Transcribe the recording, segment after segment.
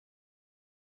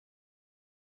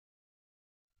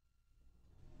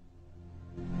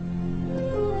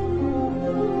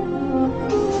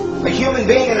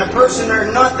person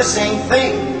are not the same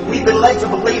thing. We've been led to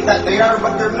believe that they are,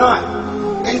 but they're not.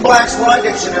 In Black's Law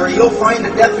Dictionary, you'll find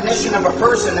a definition of a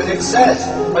person, and it says,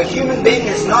 a human being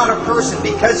is not a person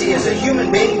because he is a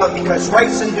human being, but because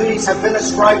rights and duties have been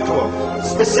ascribed to him.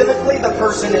 Specifically, the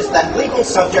person is that legal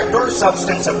subject or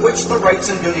substance of which the rights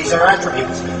and duties are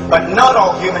attributes. But not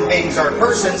all human beings are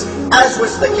persons, as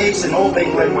was the case in Old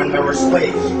England when there were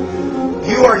slaves.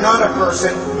 You are not a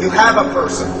person, you have a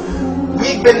person.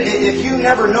 If you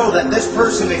never know that this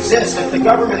person exists, if the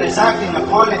government is acting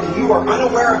upon it and you are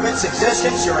unaware of its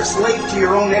existence, you're a slave to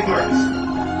your own ignorance.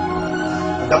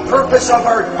 The purpose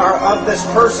of this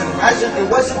person it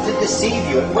wasn't to deceive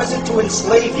you, it wasn't to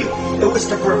enslave you, it was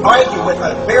to provide you with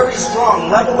a very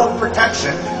strong level of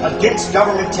protection against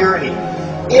government tyranny.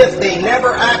 If they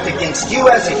never act against you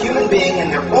as a human being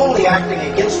and they're only acting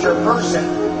against your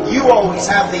person, you always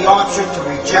have the option to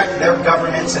reject their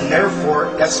governance and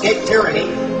therefore escape tyranny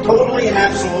totally and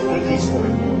absolutely peacefully.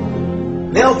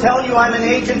 They'll tell you, I'm an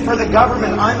agent for the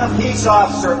government, I'm a peace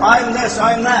officer, I'm this,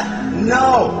 I'm that.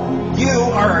 No, you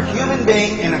are a human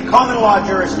being in a common law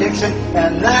jurisdiction,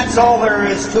 and that's all there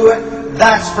is to it.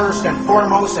 That's first and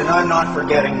foremost, and I'm not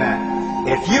forgetting that.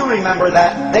 If you remember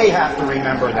that, they have to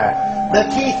remember that. The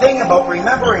key thing about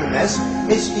remembering this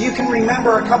is you can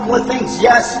remember a couple of things.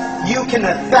 Yes, you can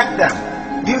affect them.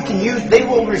 They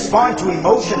will respond to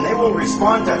emotion. They will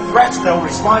respond to threats. They'll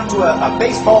respond to a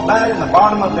baseball bat in the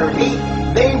bottom of their knee.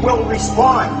 They will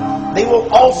respond. They will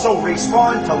also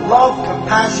respond to love,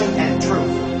 compassion, and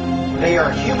truth. They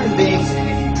are human beings, and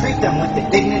if you treat them with the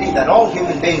dignity that all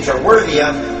human beings are worthy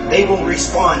of, they will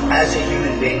respond as a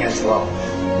human being as well.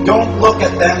 Don't look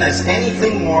at them as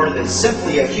anything more than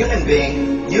simply a human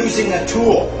being using a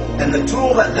tool. And the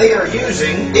tool that they are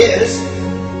using is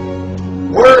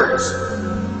words.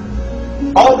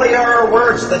 All they are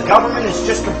words. The government is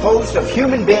just composed of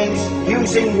human beings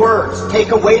using words. Take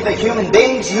away the human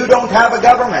beings, you don't have a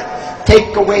government.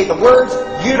 Take away the words,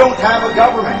 you don't have a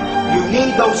government. You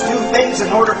need those two things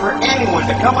in order for anyone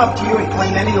to come up to you and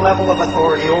claim any level of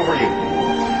authority over you.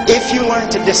 If you learn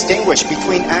to distinguish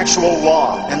between actual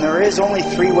law, and there is only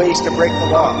 3 ways to break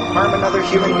the law: harm another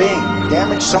human being,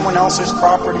 damage someone else's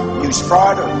property, use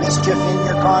fraud or mischief in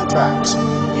your contracts,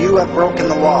 you have broken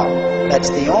the law.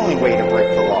 That's the only way to break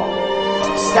the law.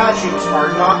 Statutes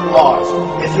are not laws.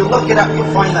 If you look it up,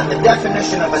 you'll find that the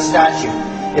definition of a statute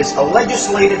is a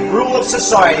legislated rule of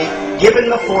society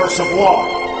given the force of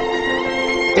law.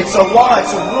 It's a law,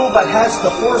 it's a rule that has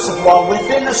the force of law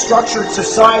within a structured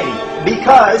society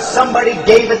because somebody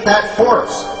gave it that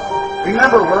force.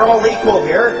 Remember, we're all equal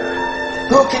here.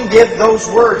 Who can give those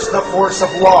words the force of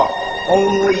law?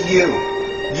 Only you.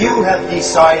 You have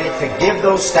decided to give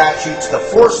those statutes the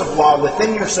force of law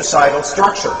within your societal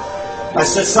structure. A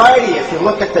society, if you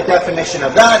look at the definition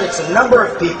of that, it's a number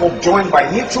of people joined by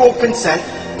mutual consent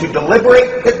to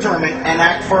deliberate, determine, and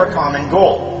act for a common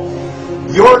goal.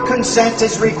 Your consent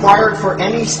is required for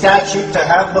any statute to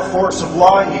have the force of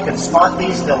law, and you can spot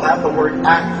these. They'll have the word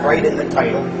act right in the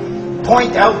title.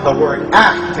 Point out the word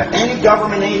act to any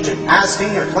government agent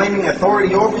asking or claiming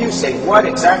authority over you. Say, what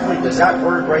exactly does that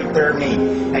word right there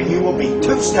mean? And you will be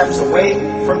 2 steps away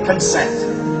from consent.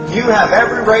 You have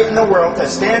every right in the world to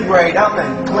stand right up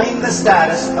and claim the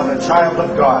status of a child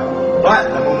of God. But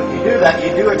the moment you do that,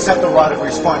 you do accept a lot of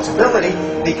responsibility,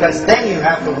 because then you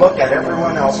have to look at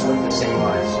everyone else with the same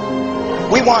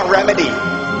eyes. We want remedy.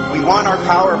 We want our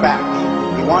power back.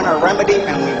 We want our remedy,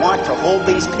 and we want to hold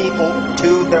these people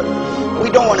to their... We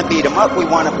don't want to beat them up. We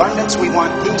want abundance. We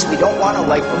want peace. We don't want a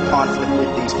life of conflict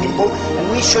with these people.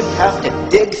 And we shouldn't have to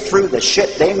dig through the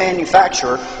shit they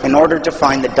manufacture in order to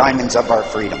find the diamonds of our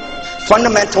freedom.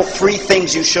 Fundamental 3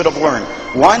 things you should have learned.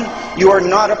 1, you are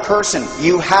not a person.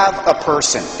 You have a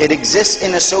person. It exists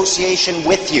in association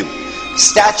with you.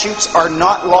 Statutes are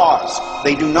not laws.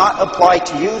 They do not apply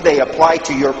to you. They apply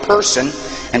to your person.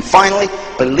 And finally,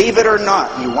 believe it or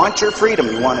not, you want your freedom.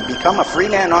 You want to become a free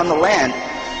man on the land.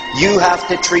 You have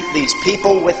to treat these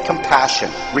people with compassion,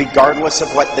 regardless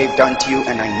of what they've done to you,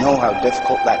 and I know how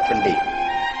difficult that can be.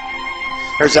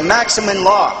 There's a maxim in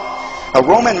law, a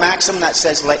Roman maxim that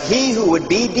says, let he who would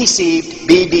be deceived,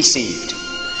 be deceived.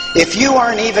 If you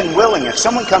aren't even willing, if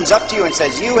someone comes up to you and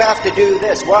says, you have to do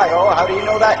this, why? Oh, how do you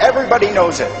know that? Everybody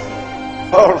knows it.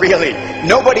 Oh, really?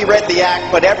 Nobody read the act,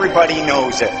 but everybody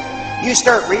knows it. You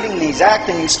start reading these acts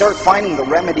and you start finding the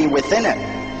remedy within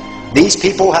it. These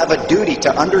people have a duty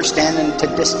to understand and to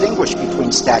distinguish between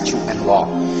statute and law.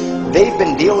 They've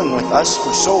been dealing with us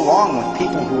for so long with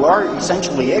people who are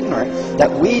essentially ignorant that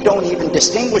we don't even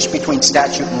distinguish between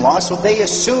statute and law, so they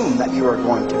assume that you are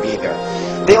going to be there.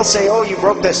 They'll say, oh, you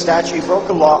broke this statute, you broke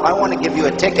a law, I want to give you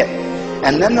a ticket.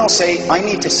 And then they'll say, I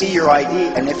need to see your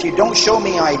ID, and if you don't show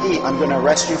me ID, I'm going to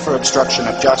arrest you for obstruction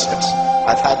of justice.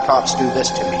 I've had cops do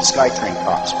this to me, SkyTrain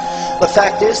cops. The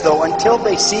fact is, though, until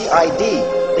they see ID,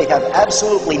 they have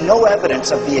absolutely no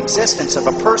evidence of the existence of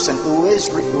a person who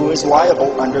is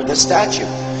liable under the statute.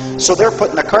 So they're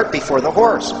putting the cart before the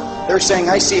horse. They're saying,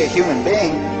 I see a human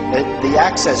being, the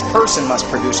access person must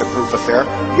produce a proof of fare.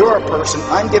 You're a person,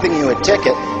 I'm giving you a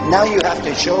ticket, now you have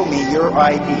to show me your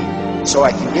ID so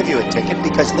I can give you a ticket,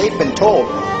 because they've been told,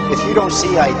 if you don't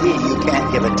see ID, you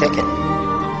can't give a ticket.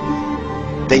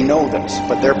 They know this,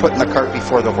 but they're putting the cart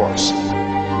before the horse.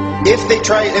 If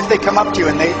they come up to you,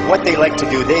 and what they like to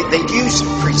do, they use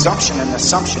presumption and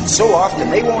assumption so often,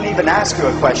 they won't even ask you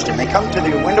a question. They come to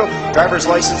the window, driver's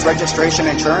license, registration,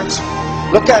 insurance,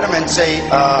 look at them and say,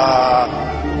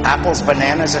 apples,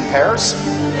 bananas, and pears?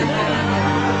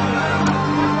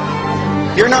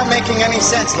 You're not making any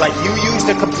sense. Like, you used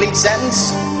a complete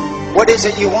sentence? What is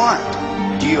it you want?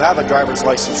 Do you have a driver's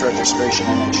license, registration,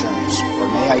 and insurance? Or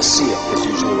may I see it, is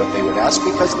usually what they would ask,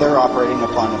 because they're operating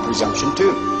upon a presumption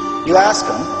too. You ask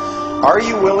them, are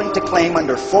you willing to claim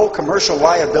under full commercial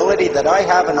liability that I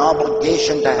have an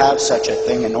obligation to have such a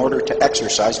thing in order to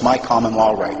exercise my common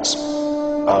law rights?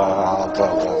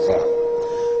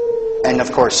 And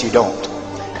of course you don't.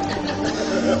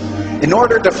 In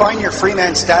order to find your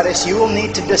freeman status, you will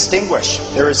need to distinguish.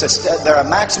 There is a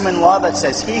maxim in law that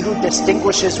says, he who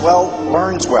distinguishes well,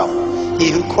 learns well.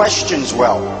 He who questions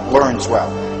well, learns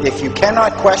well. If you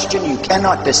cannot question, you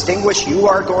cannot distinguish, you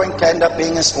are going to end up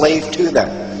being a slave to them.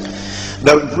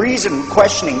 The reason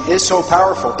questioning is so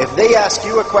powerful, if they ask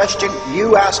you a question,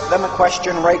 you ask them a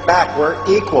question right back. We're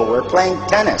equal. We're playing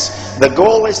tennis. The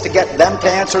goal is to get them to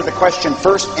answer the question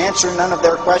first, answer none of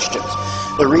their questions.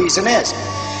 The reason is,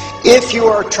 if you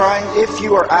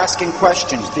are asking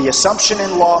questions, the assumption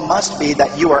in law must be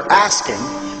that you are asking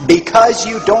because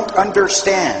you don't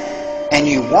understand, and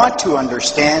you want to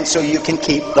understand so you can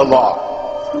keep the law.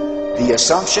 The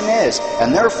assumption is,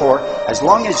 and therefore, as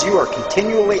long as you are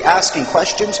continually asking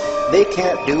questions, they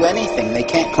can't do anything. They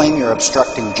can't claim you're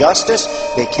obstructing justice.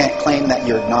 They can't claim that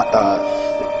you're not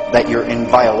that you're in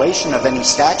violation of any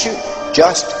statute.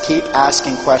 Just keep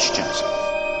asking questions.